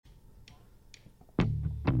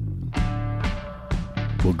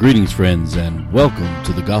Well, greetings, friends, and welcome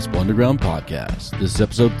to the Gospel Underground Podcast. This is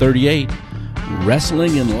episode 38,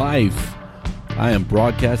 Wrestling in Life. I am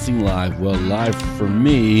broadcasting live, live for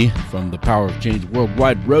me from the Power of Change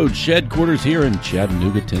Worldwide Road Shed Quarters here in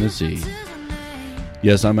Chattanooga, Tennessee.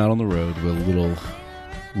 Yes, I'm out on the road with a little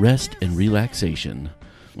rest and relaxation.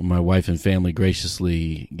 My wife and family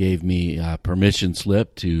graciously gave me a permission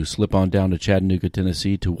slip to slip on down to Chattanooga,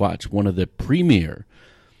 Tennessee to watch one of the premier,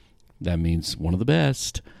 that means one of the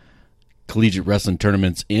best, collegiate wrestling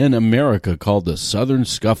tournaments in America called the Southern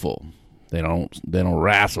Scuffle. They don't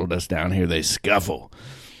wrestle us down here, they scuffle.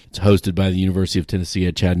 It's hosted by the University of Tennessee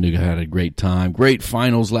at Chattanooga. I had a great time. Great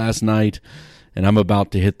finals last night, and I'm about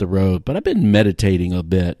to hit the road. But I've been meditating a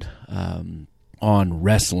bit on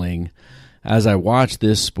wrestling as I watch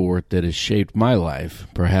this sport that has shaped my life,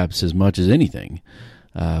 perhaps as much as anything,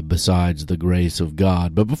 besides the grace of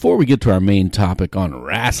God. But before we get to our main topic on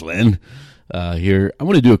wrestling here, I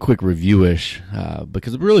want to do a quick review-ish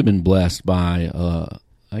because I've really been blessed by,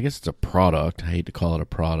 I guess it's a product. I hate to call it a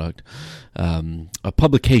product. A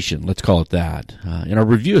publication, let's call it that. In our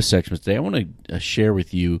review section today, I want to share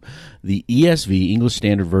with you the ESV, English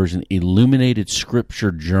Standard Version, Illuminated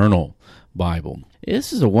Scripture Journal Bible.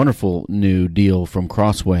 This is a wonderful new deal from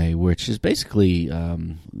Crossway, which is basically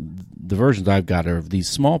the versions I've got are of these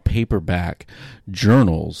small paperback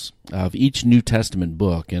journals of each New Testament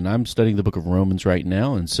book. And I'm studying the book of Romans right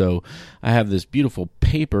now, and so I have this beautiful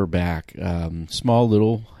paperback, small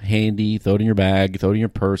little handy, throw it in your bag, throw it in your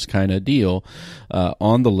purse kind of deal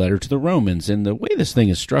on the letter to the Romans. And the way this thing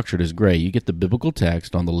is structured is great. You get the biblical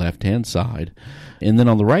text on the left-hand side, and then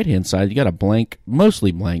on the right-hand side, you got a blank,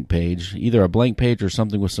 mostly blank page, either a blank page or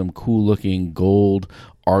something with some cool-looking gold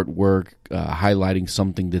artwork highlighting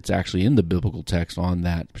something that's actually in the biblical text on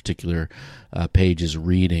that particular page's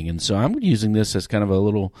reading. And so I'm using this as kind of a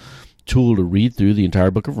little tool to read through the entire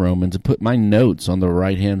book of Romans and put my notes on the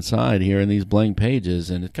right-hand side here in these blank pages.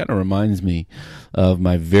 And it kind of reminds me of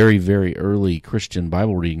my very, very early Christian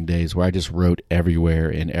Bible reading days where I just wrote everywhere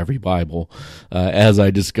in every Bible as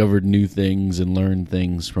I discovered new things and learned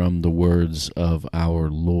things from the words of our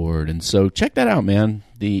Lord. And so check that out, man.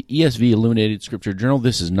 The ESV Illuminated Scripture Journal.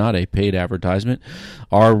 This is not a paid advertisement.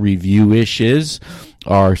 Our review-ishes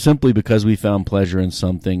are simply because we found pleasure in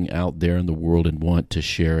something out there in the world and want to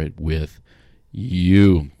share it with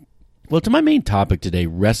you. Well, to my main topic today,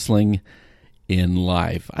 wrestling in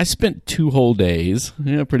life. I spent 2 whole days,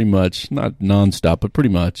 pretty much, not nonstop, but pretty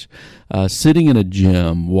much, sitting in a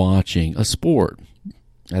gym watching a sport.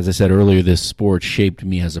 As I said earlier, this sport shaped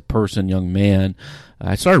me as a person, young man.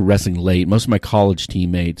 I started wrestling late. Most of my college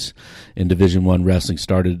teammates in Division I wrestling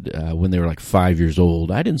started when they were like 5 years old.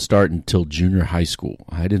 I didn't start until junior high school.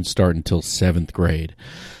 I didn't start until 7th grade.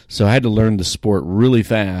 So I had to learn the sport really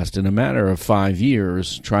fast. In a matter of 5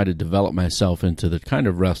 years, try to develop myself into the kind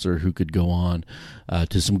of wrestler who could go on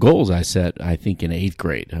to some goals I set, I think, in 8th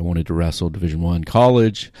grade. I wanted to wrestle Division I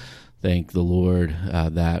college. Thank the Lord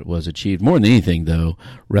that was achieved. More than anything, though,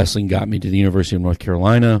 wrestling got me to the University of North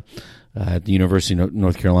Carolina. At the University of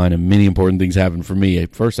North Carolina, many important things happened for me.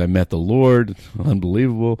 At first, I met the Lord,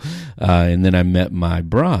 unbelievable, and then I met my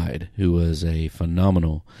bride, who was a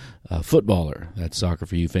phenomenal footballer. That's soccer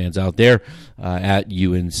for you fans out there at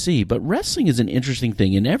UNC. But wrestling is an interesting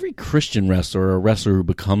thing, and every Christian wrestler or a wrestler who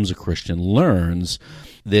becomes a Christian learns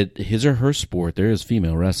that his or her sport, there is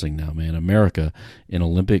female wrestling now, man. America, in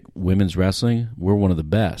Olympic women's wrestling, we're one of the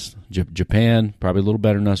best. Japan, probably a little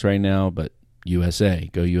better than us right now, but USA,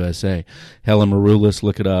 go USA. Helen Maroulis,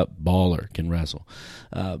 look it up, baller, can wrestle.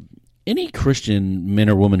 Any Christian man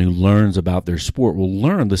or woman who learns about their sport will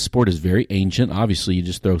learn the sport is very ancient. Obviously, you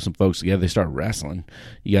just throw some folks together, they start wrestling.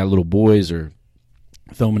 You got little boys or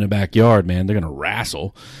throw them in the backyard, man, they're going to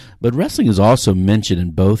wrestle. But wrestling is also mentioned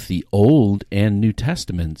in both the Old and New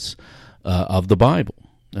Testaments of the Bible.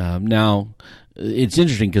 Now, it's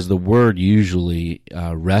interesting because the word usually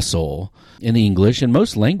wrestle in English and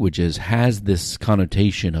most languages has this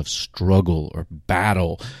connotation of struggle or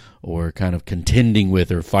battle or kind of contending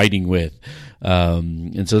with or fighting with.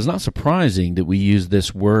 And so it's not surprising that we use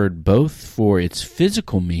this word both for its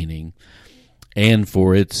physical meaning and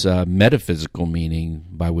for its metaphysical meaning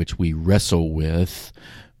by which we wrestle with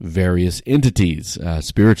various entities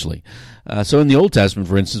spiritually. So in the Old Testament,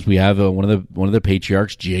 for instance, we have one of the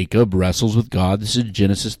patriarchs, Jacob, wrestles with God. This is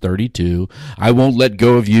Genesis 32. I won't let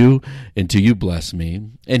go of you until you bless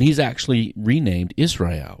me. And he's actually renamed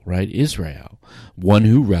Israel, right? Israel, one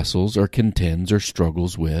who wrestles or contends or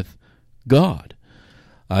struggles with God.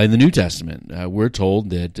 In the New Testament, we're told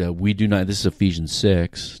that we do not, this is Ephesians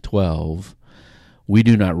 6:12, we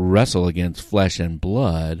do not wrestle against flesh and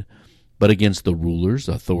blood, but against the rulers,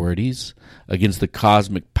 authorities, against the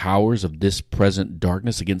cosmic powers of this present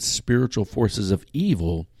darkness, against spiritual forces of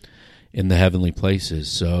evil in the heavenly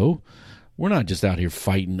places. So we're not just out here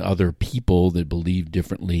fighting other people that believe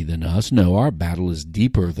differently than us. No, our battle is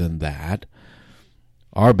deeper than that.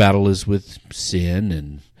 Our battle is with sin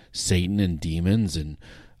and Satan and demons and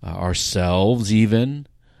ourselves even.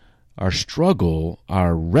 Our struggle,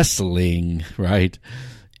 our wrestling, right,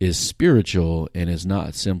 is spiritual and is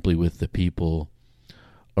not simply with the people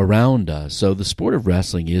around us. So the sport of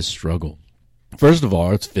wrestling is struggle. First of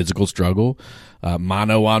all, it's physical struggle,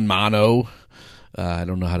 mano on mano. I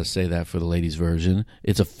don't know how to say that for the ladies' version.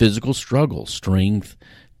 It's a physical struggle, strength,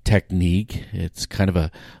 technique. It's kind of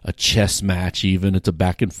a chess match even. It's a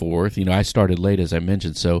back and forth. You know, I started late, as I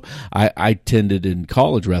mentioned, so I tended in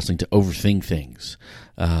college wrestling to overthink things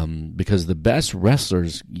because the best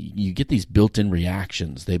wrestlers, you get these built-in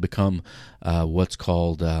reactions. They become what's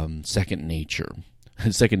called second nature.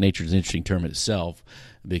 Second nature is an interesting term in itself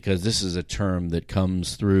because this is a term that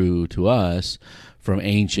comes through to us from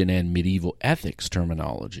ancient and medieval ethics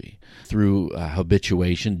terminology. Through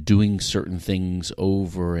habituation, doing certain things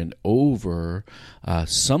over and over,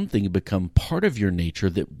 something become part of your nature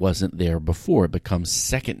that wasn't there before. It becomes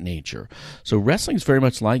second nature. So wrestling is very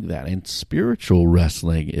much like that, and spiritual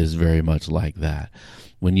wrestling is very much like that.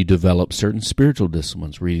 When you develop certain spiritual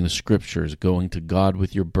disciplines, reading the scriptures, going to God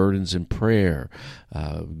with your burdens in prayer,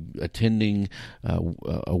 attending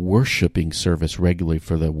a worshiping service regularly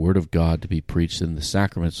for the Word of God to be preached and the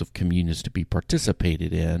sacraments of communion to be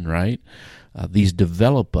participated in, right? These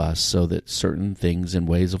develop us so that certain things and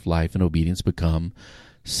ways of life and obedience become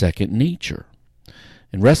second nature.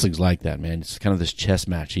 And wrestling's like that, man. It's kind of this chess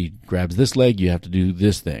match. He grabs this leg, you have to do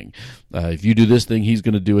this thing. If you do this thing, he's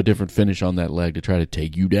going to do a different finish on that leg to try to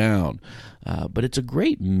take you down. But it's a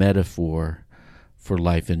great metaphor for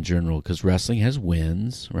life in general because wrestling has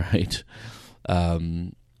wins, right?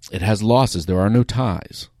 It has losses. There are no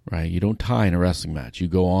ties, right? You don't tie in a wrestling match. You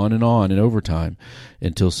go on in overtime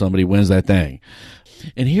until somebody wins that thing.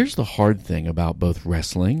 And here's the hard thing about both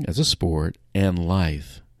wrestling as a sport and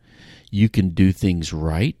life. You can do things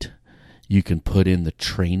right. You can put in the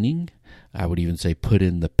training. I would even say put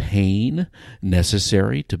in the pain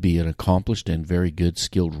necessary to be an accomplished and very good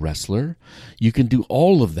skilled wrestler. You can do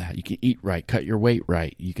all of that. You can eat right, cut your weight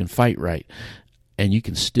right. You can fight right. And you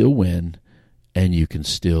can still win and you can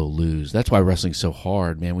still lose. That's why wrestling's so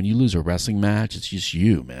hard, man. When you lose a wrestling match, it's just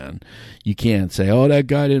you, man. You can't say, oh, that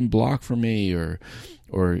guy didn't block for me or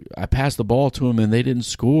I passed the ball to him and they didn't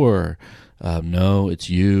score. No, it's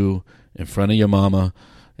you in front of your mama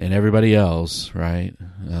and everybody else, right?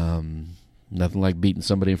 Nothing like beating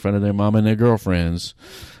somebody in front of their mama and their girlfriends.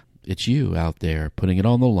 It's you out there putting it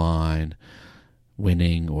on the line,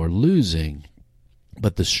 winning or losing.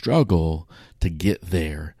 But the struggle to get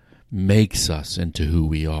there makes us into who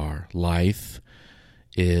we are. Life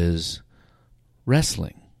is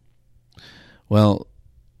wrestling. Well,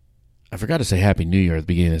 I forgot to say Happy New Year at the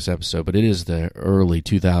beginning of this episode, but it is the early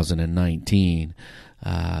 2019.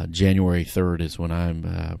 January 3rd is when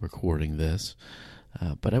I'm recording this.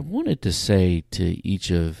 But I wanted to say to each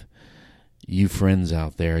of you friends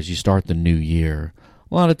out there, as you start the new year,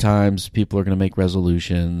 a lot of times people are going to make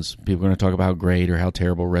resolutions. People are going to talk about how great or how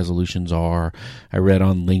terrible resolutions are. I read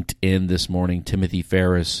on LinkedIn this morning, Timothy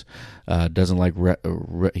Ferriss doesn't like,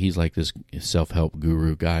 he's like this self-help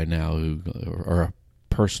guru guy now, or a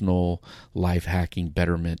personal life hacking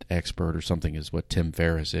betterment expert or something is what Tim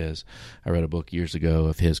Ferriss is. I read a book years ago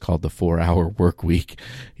of his called The 4-Hour Work Week.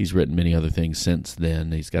 He's written many other things since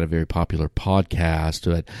then. He's got a very popular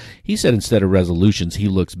podcast. But he said instead of resolutions, he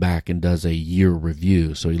looks back and does a year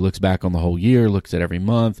review. So he looks back on the whole year, looks at every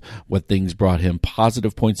month, what things brought him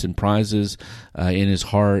positive points and prizes in his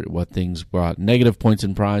heart, what things brought negative points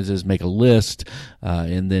and prizes, make a list,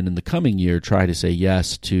 and then in the coming year try to say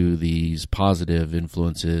yes to these positive influences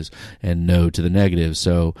and no to the negative.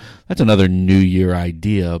 So that's another New Year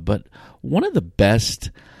idea. But one of the best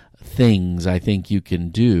things I think you can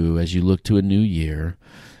do as you look to a new year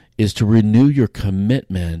is to renew your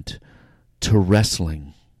commitment to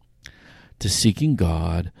wrestling, to seeking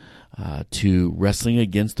God, to wrestling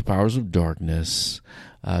against the powers of darkness,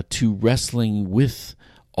 to wrestling with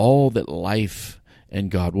all that life and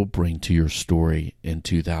God will bring to your story in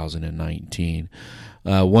 2019.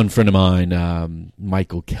 One friend of mine,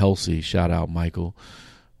 Michael Kelsey, shout out Michael.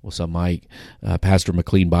 What's up, Mike? Pastor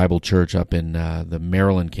McLean Bible Church up in the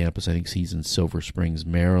Maryland campus. I think he's in Silver Springs,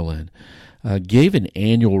 Maryland. Gave an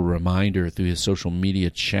annual reminder through his social media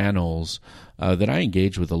channels that I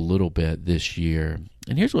engaged with a little bit this year.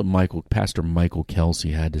 And here's what Pastor Michael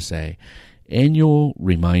Kelsey had to say. Annual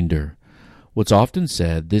reminder. What's often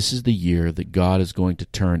said, this is the year that God is going to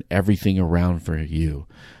turn everything around for you.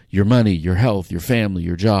 Your money, your health, your family,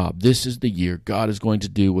 your job. This is the year God is going to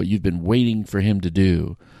do what you've been waiting for him to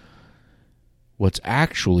do. What's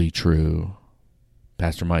actually true,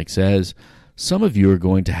 Pastor Mike says, some of you are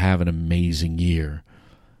going to have an amazing year.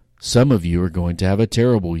 Some of you are going to have a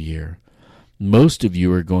terrible year. Most of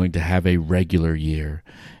you are going to have a regular year.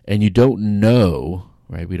 And you don't know,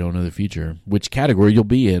 right? We don't know the future, which category you'll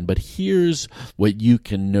be in. But here's what you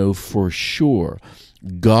can know for sure.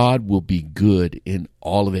 God will be good in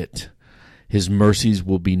all of it. His mercies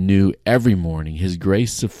will be new every morning. His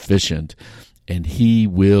grace sufficient. And he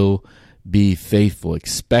will be faithful.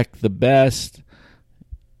 Expect the best.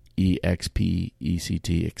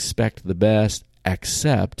 E-X-P-E-C-T. Expect the best.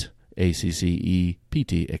 Accept,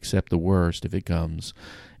 A-C-C-E-P-T. Accept the worst if it comes.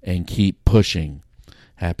 And keep pushing.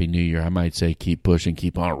 Happy New Year. I might say keep pushing,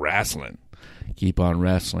 keep on wrestling. Keep on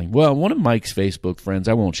wrestling. Well, one of Mike's Facebook friends,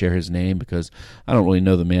 I won't share his name because I don't really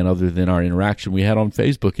know the man other than our interaction we had on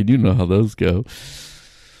Facebook, and you know how those go,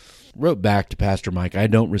 wrote back to Pastor Mike, I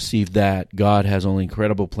don't receive that. God has only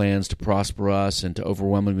incredible plans to prosper us and to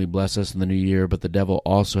overwhelmingly bless us in the new year, but the devil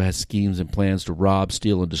also has schemes and plans to rob,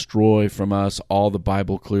 steal, and destroy from us. All the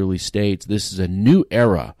Bible clearly states this is a new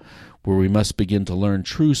era where we must begin to learn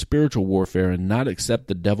true spiritual warfare and not accept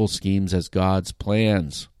the devil's schemes as God's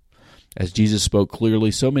plans. As Jesus spoke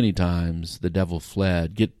clearly so many times, the devil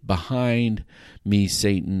fled. Get behind me,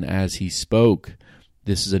 Satan, as he spoke.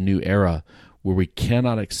 This is a new era where we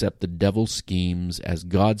cannot accept the devil's schemes as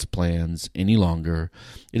God's plans any longer.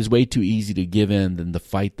 It is way too easy to give in than to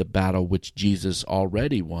fight the battle which Jesus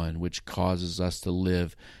already won, which causes us to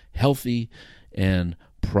live healthy and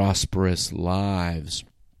prosperous lives.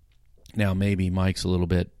 Now, maybe Mike's a little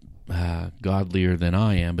bit godlier than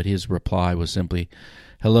I am, but his reply was simply,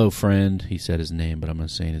 hello, friend. He said his name, but I'm not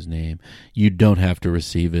saying his name. You don't have to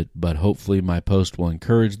receive it, but hopefully my post will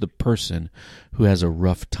encourage the person who has a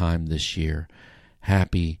rough time this year.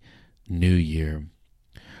 Happy New Year.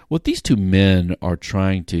 What these two men are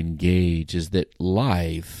trying to engage is that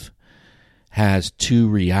life has two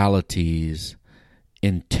realities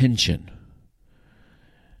in tension.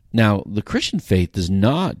 Now, the Christian faith does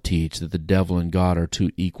not teach that the devil and God are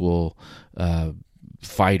two equal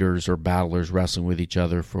fighters or battlers wrestling with each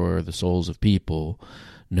other for the souls of people.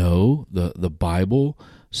 No, the Bible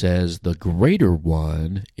says the greater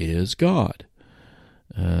one is God.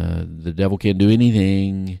 The devil can't do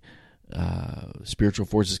anything. Spiritual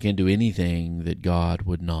forces can't do anything that God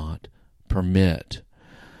would not permit.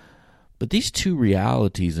 But these two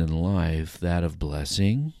realities in life, that of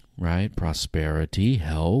blessing, right, prosperity,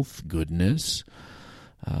 health, goodness,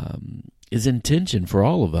 is in tension for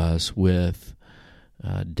all of us with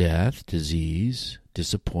death, disease,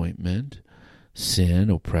 disappointment,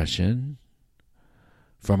 sin, oppression,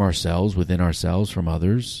 from ourselves, within ourselves, from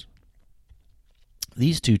others.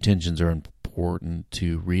 These two tensions are important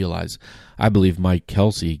to realize. I believe Mike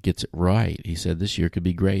Kelsey gets it right. He said this year could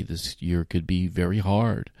be great. This year could be very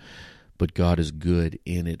hard, but God is good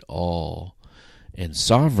in it all and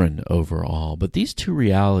sovereign over all. But these two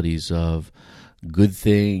realities of good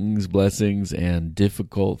things, blessings, and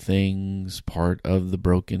difficult things, part of the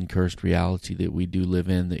broken, cursed reality that we do live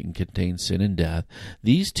in that can contain sin and death,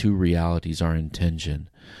 these two realities are in tension.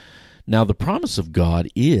 Now, the promise of God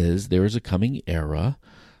is there is a coming era,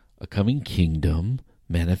 a coming kingdom,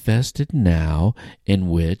 manifested now, in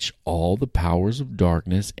which all the powers of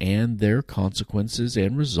darkness and their consequences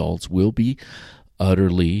and results will be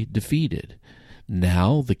utterly defeated.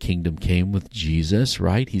 Now the kingdom came with Jesus,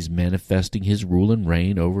 right? He's manifesting his rule and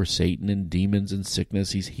reign over Satan and demons and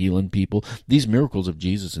sickness. He's healing people. These miracles of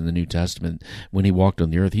Jesus in the New Testament, when he walked on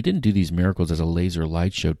the earth, he didn't do these miracles as a laser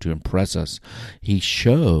light show to impress us. He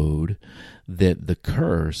showed that the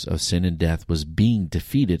curse of sin and death was being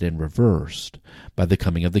defeated and reversed by the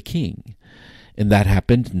coming of the King. And that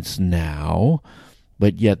happens now,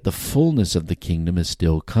 but yet the fullness of the kingdom is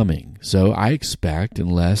still coming. So I expect,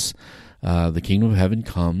 unless the kingdom of heaven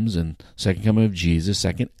comes and second coming of Jesus,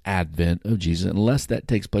 second advent of Jesus, unless that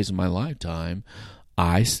takes place in my lifetime,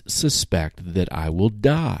 I suspect that I will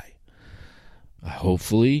die.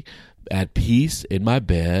 Hopefully at peace in my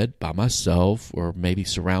bed by myself, or maybe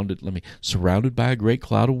surrounded by a great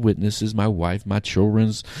cloud of witnesses, my wife, my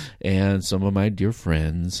children, and some of my dear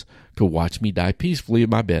friends could watch me die peacefully in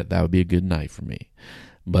my bed. That would be a good night for me.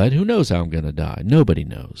 But who knows how I'm going to die? Nobody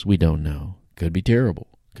knows. We don't know. Could be terrible.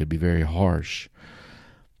 Could be very harsh.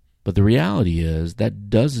 But the reality is that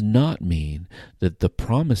does not mean that the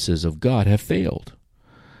promises of God have failed.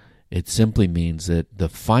 It simply means that the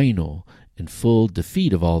final and full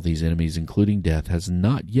defeat of all these enemies, including death, has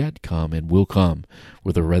not yet come and will come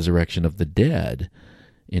with the resurrection of the dead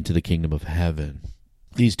into the kingdom of heaven.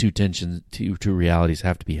 These two realities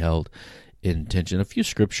have to be held in tension. A few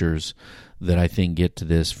scriptures that I think get to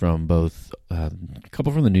this from both, a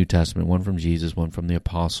couple from the New Testament, one from Jesus, one from the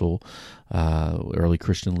apostle, early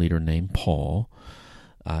Christian leader named Paul,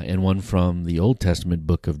 and one from the Old Testament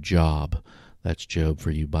book of Job. That's Job for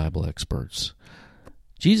you Bible experts.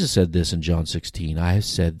 Jesus said this in John 16, I have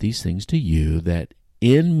said these things to you that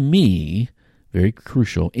in me, very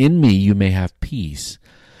crucial, in me you may have peace.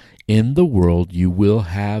 In the world you will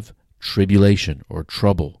have tribulation or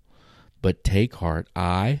trouble. But take heart,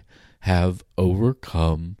 I have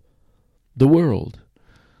overcome the world.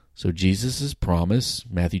 So Jesus' promise,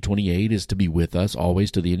 Matthew 28, is to be with us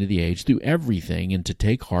always to the end of the age through everything, and to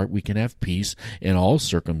take heart we can have peace in all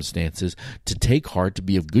circumstances, to take heart, to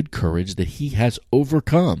be of good courage that he has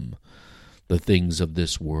overcome the things of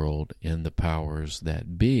this world and the powers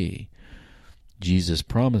that be. Jesus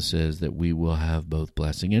promises that we will have both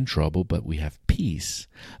blessing and trouble, but we have peace,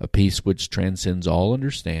 a peace which transcends all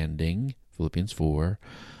understanding, Philippians 4,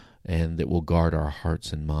 and that will guard our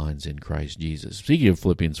hearts and minds in Christ Jesus. Speaking of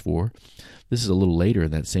Philippians 4, this is a little later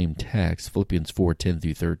in that same text, Philippians 4, 10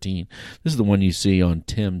 through 13. This is the one you see on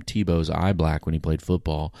Tim Tebow's eye black when he played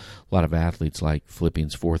football. A lot of athletes like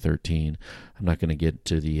Philippians 4:13. I'm not going to get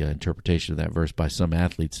to the interpretation of that verse by some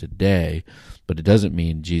athletes today, but it doesn't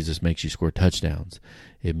mean Jesus makes you score touchdowns.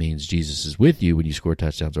 It means Jesus is with you when you score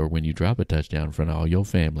touchdowns or when you drop a touchdown in front of all your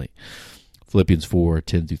family. Philippians 4,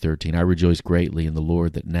 10 through 13. I rejoice greatly in the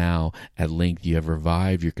Lord that now at length you have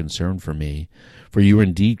revived your concern for me. For you were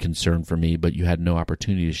indeed concerned for me, but you had no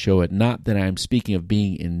opportunity to show it. Not that I am speaking of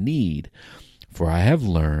being in need, for I have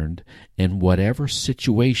learned in whatever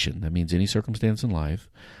situation, that means any circumstance in life,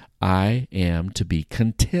 I am to be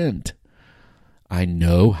content. I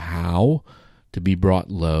know how to be brought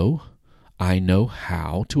low. I know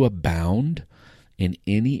how to abound in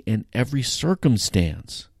any and every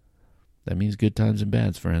circumstance. That means good times and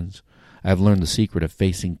bads, friends. I've learned the secret of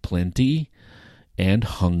facing plenty and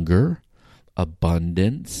hunger,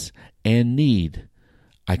 abundance and need.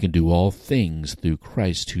 I can do all things through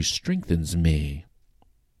Christ who strengthens me.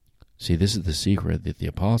 See, this is the secret that the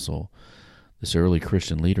apostle, this early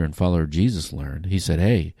Christian leader and follower of Jesus, learned. He said,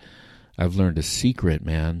 hey, I've learned a secret,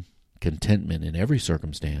 man, contentment in every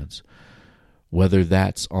circumstance. Whether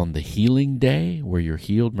that's on the healing day where you're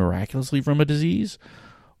healed miraculously from a disease,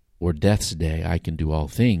 or death's day, I can do all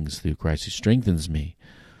things through Christ who strengthens me.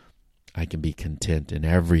 I can be content in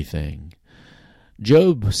everything.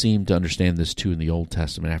 Job seemed to understand this too in the Old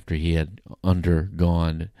Testament after he had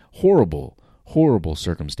undergone horrible, horrible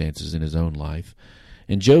circumstances in his own life.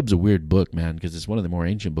 And Job's a weird book, man, because it's one of the more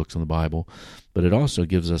ancient books in the Bible, but it also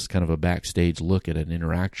gives us kind of a backstage look at an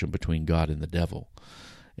interaction between God and the devil.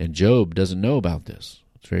 And Job doesn't know about this.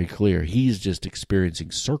 It's very clear. He's just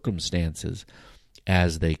experiencing circumstances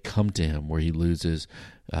as they come to him, where he loses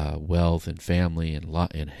wealth and family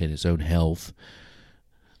and his own health.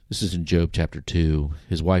 This is in Job chapter 2.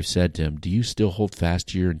 His wife said to him, do you still hold fast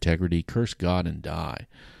to your integrity? Curse God and die.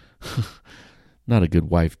 Not a good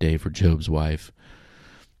wife day for Job's wife.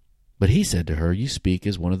 But he said to her, you speak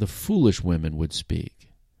as one of the foolish women would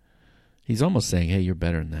speak. He's almost saying, hey, you're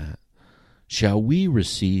better than that. Shall we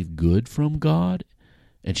receive good from God,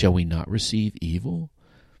 and shall we not receive evil?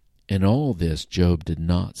 In all this, Job did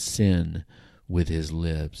not sin with his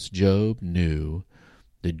lips. Job knew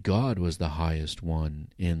that God was the highest one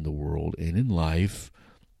in the world and in life,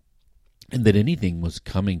 and that anything was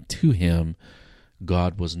coming to him,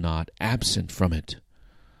 God was not absent from it.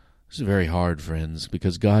 This is very hard, friends,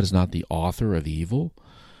 because God is not the author of evil.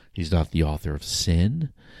 He's not the author of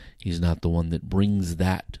sin. He's not the one that brings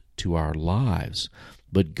that to our lives,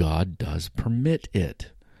 but God does permit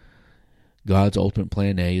it. God's ultimate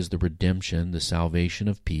plan A is the redemption, the salvation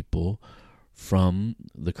of people from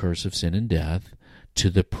the curse of sin and death to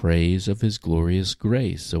the praise of his glorious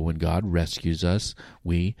grace. So when God rescues us,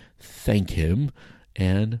 we thank him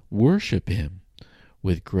and worship him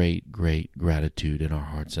with great, great gratitude in our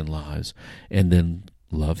hearts and lives, and then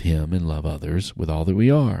love him and love others with all that we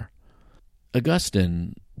are.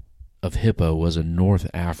 Augustine of Hippo was a North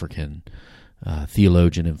African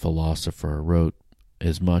theologian and philosopher, wrote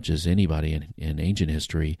as much as anybody in ancient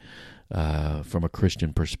history from a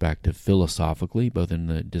Christian perspective, philosophically, both in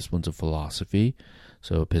the disciplines of philosophy,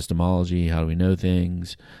 so epistemology, how do we know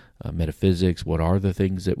things, metaphysics, what are the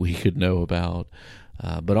things that we could know about,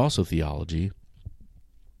 but also theology.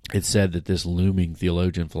 It's said that this looming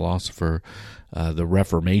theologian philosopher, the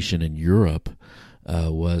Reformation in Europe,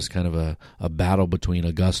 was kind of a battle between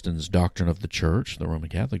Augustine's doctrine of the Church, the Roman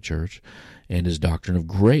Catholic Church, and his doctrine of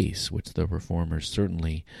grace, which the Reformers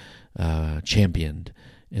certainly championed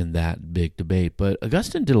in that big debate. But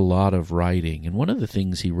Augustine did a lot of writing, and one of the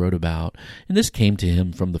things he wrote about, and this came to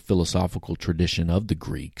him from the philosophical tradition of the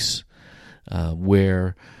Greeks,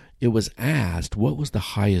 where it was asked, what was the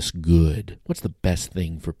highest good? What's the best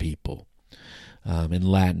thing for people? In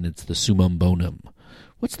Latin, it's the summum bonum.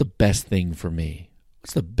 What's the best thing for me?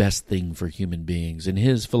 What's the best thing for human beings? In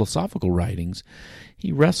his philosophical writings,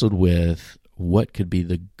 he wrestled with what could be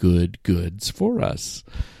the goods for us.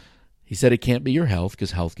 He said it can't be your health,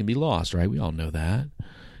 because health can be lost, right? We all know that.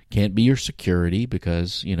 Can't be your security,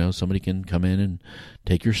 because, somebody can come in and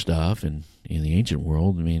take your stuff. And in the ancient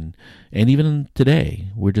world, and even today,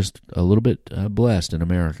 we're just a little bit blessed in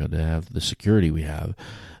America to have the security we have,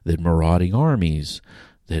 that marauding armies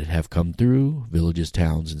that have come through villages,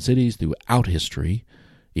 towns, and cities throughout history,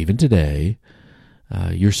 even today,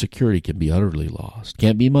 your security can be utterly lost.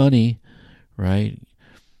 Can't be money, right?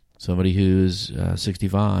 Somebody who's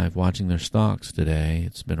 65 watching their stocks today,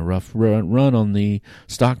 it's been a rough run on the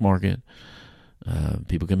stock market.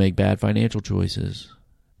 People can make bad financial choices.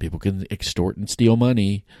 People can extort and steal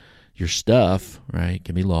money. Your stuff, right,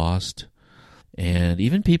 can be lost. And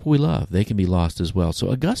even people we love, they can be lost as well. So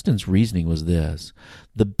Augustine's reasoning was this: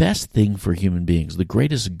 the best thing for human beings, the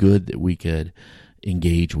greatest good that we could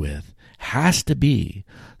engage with, has to be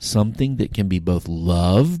something that can be both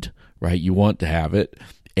loved, right, you want to have it,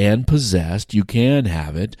 and possessed, you can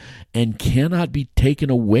have it, and cannot be taken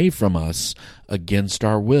away from us against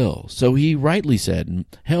our will. So he rightly said,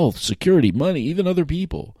 health, security, money, even other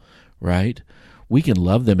people, right? We can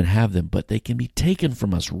love them and have them, but they can be taken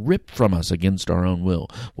from us, ripped from us against our own will,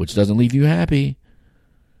 which doesn't leave you happy.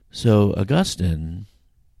 So Augustine,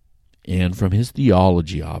 and from his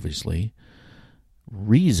theology, obviously,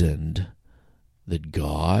 reasoned that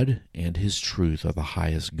God and his truth are the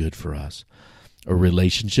highest good for us. A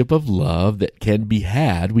relationship of love that can be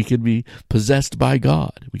had. We can be possessed by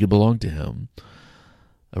God. We can belong to him.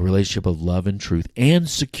 A relationship of love and truth and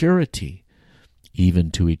security, even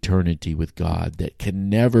to eternity with God, that can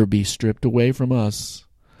never be stripped away from us.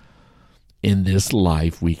 In this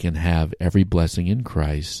life, we can have every blessing in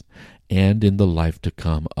Christ, and in the life to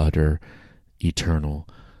come, utter eternal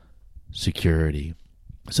security.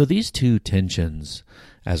 So these two tensions,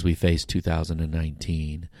 as we face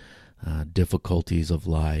 2019, difficulties of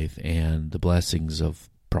life and the blessings of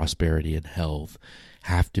prosperity and health,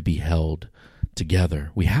 have to be held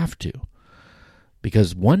together. We have to.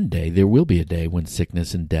 Because one day, there will be a day when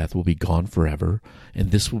sickness and death will be gone forever, and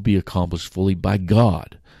this will be accomplished fully by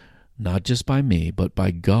God. Not just by me, but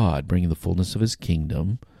by God, bringing the fullness of his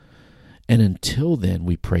kingdom. And until then,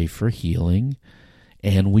 we pray for healing,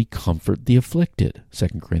 and we comfort the afflicted. 2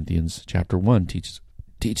 Corinthians chapter 1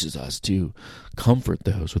 teaches us to comfort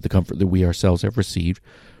those with the comfort that we ourselves have received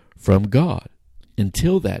from God.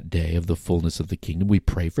 Until that day of the fullness of the kingdom, we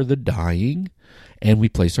pray for the dying, and we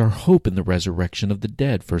place our hope in the resurrection of the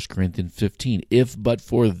dead. 1 Corinthians 15, if but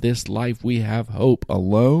for this life we have hope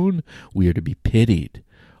alone, we are to be pitied.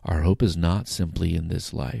 Our hope is not simply in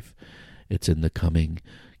this life. It's in the coming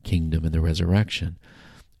kingdom and the resurrection.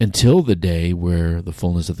 Until the day where the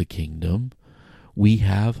fullness of the kingdom, we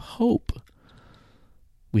have hope.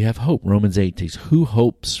 We have hope. Romans 8 says, who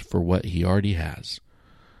hopes for what he already has?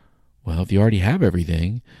 Well, if you already have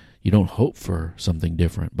everything, you don't hope for something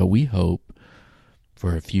different. But we hope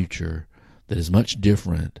for a future that is much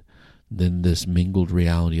different than this mingled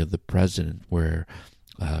reality of the present, where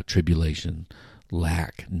tribulation,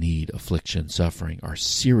 lack, need, affliction, suffering are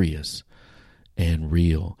serious and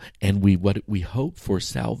real. And we hope for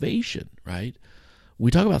salvation, right? When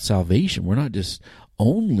we talk about salvation, we're not just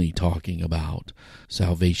only talking about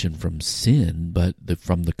salvation from sin, but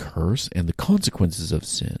from the curse and the consequences of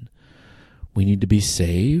sin. We need to be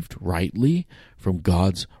saved rightly from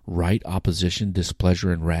God's right opposition,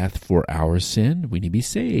 displeasure, and wrath for our sin. We need to be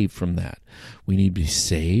saved from that. We need to be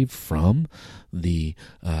saved from the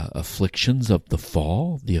afflictions of the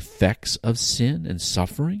fall, the effects of sin and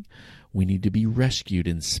suffering. We need to be rescued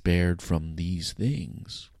and spared from these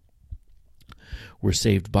things. We're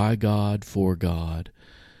saved by God, for God,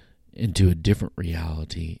 into a different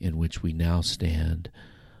reality in which we now stand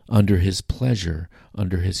under his pleasure,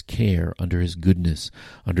 under his care, under his goodness,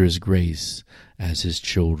 under his grace as his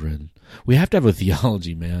children. We have to have a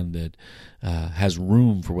theology, man, that has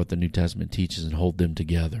room for what the New Testament teaches and hold them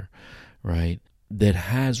together, right? That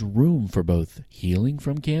has room for both healing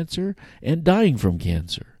from cancer and dying from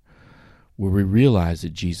cancer. Where we realize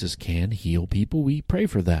that Jesus can heal people, we pray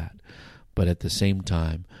for that. But at the same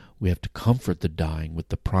time, We have to comfort the dying with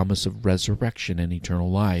the promise of resurrection and eternal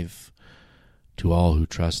life to all who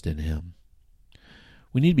trust in him.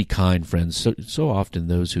 We need to be kind, friends. So often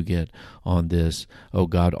those who get on this, oh,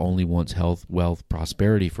 God only wants health, wealth,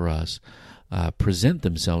 prosperity for us, present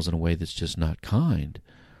themselves in a way that's just not kind.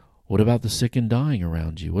 What about the sick and dying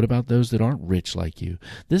around you? What about those that aren't rich like you?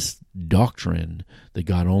 This doctrine that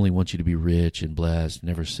God only wants you to be rich and blessed,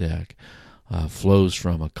 never sick, flows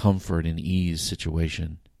from a comfort and ease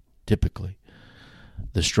situation, typically.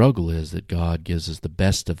 The struggle is that God gives us the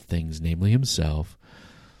best of things, namely himself,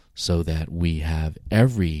 so that we have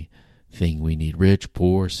everything we need, rich,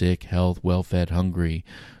 poor, sick, health, well-fed, hungry.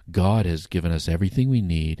 God has given us everything we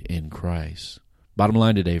need in Christ. Bottom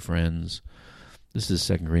line today, friends, this is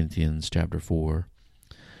 2 Corinthians chapter 4.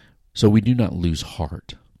 So we do not lose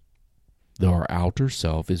heart. Though our outer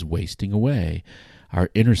self is wasting away, our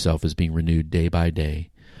inner self is being renewed day by day.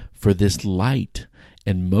 For this light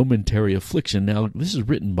and momentary affliction. Now, this is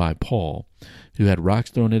written by Paul, who had rocks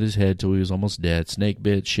thrown at his head till he was almost dead, snake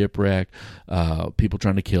bit, shipwreck, people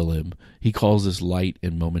trying to kill him. He calls this light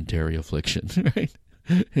and momentary affliction, right?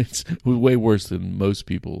 It's way worse than most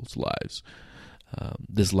people's lives.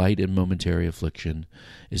 This light and momentary affliction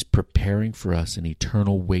is preparing for us an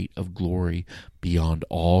eternal weight of glory beyond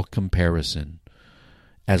all comparison,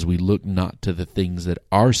 as we look not to the things that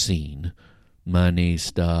are seen, money,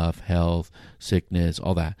 stuff, health, sickness,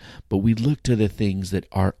 all that, but we look to the things that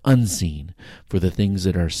are unseen. For the things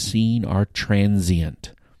that are seen are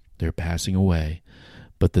transient. They're passing away.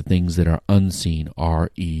 But the things that are unseen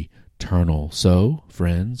are eternal. So,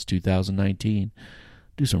 friends, 2019,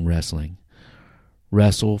 do some wrestling.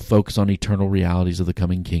 Wrestle, focus on eternal realities of the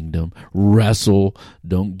coming kingdom. Wrestle,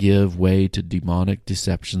 don't give way to demonic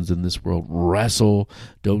deceptions in this world. Wrestle,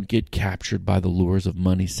 don't get captured by the lures of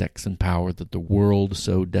money, sex, and power that the world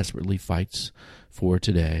so desperately fights for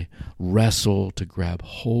today. Wrestle to grab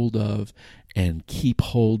hold of and keep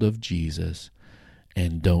hold of Jesus,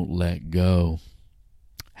 and don't let go.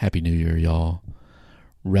 Happy New Year, y'all.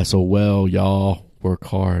 Wrestle well, y'all. Work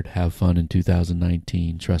hard. Have fun in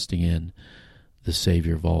 2019, trusting in the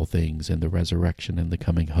Savior of all things and the resurrection and the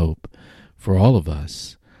coming hope for all of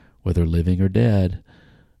us, whether living or dead.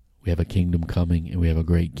 We have a kingdom coming and we have a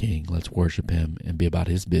great King. Let's worship him and be about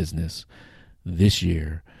his business this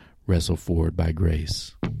year. Wrestle forward by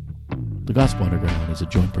grace. The Gospel Underground is a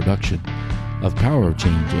joint production of Power of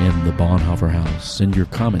Change and the Bonhoeffer House. Send your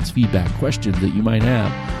comments, feedback, questions that you might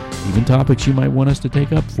have, even topics you might want us to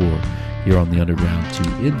take up for here on the Underground to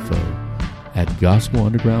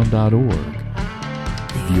info@gospelunderground.org.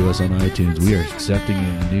 Review us on iTunes. We are accepting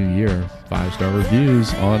in the new year 5-star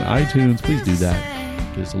reviews on iTunes. Please do that.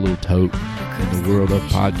 Give us a little tote in the world of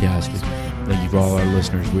podcasting. Thank you for all our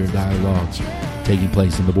listeners. We're dialogues taking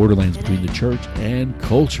place in the borderlands between the church and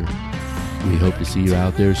culture. We hope to see you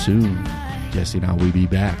out there soon. Jesse and I will be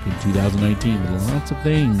back in 2019 with lots of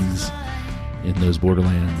things in those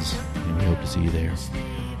borderlands, and we hope to see you there.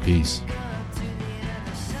 Peace.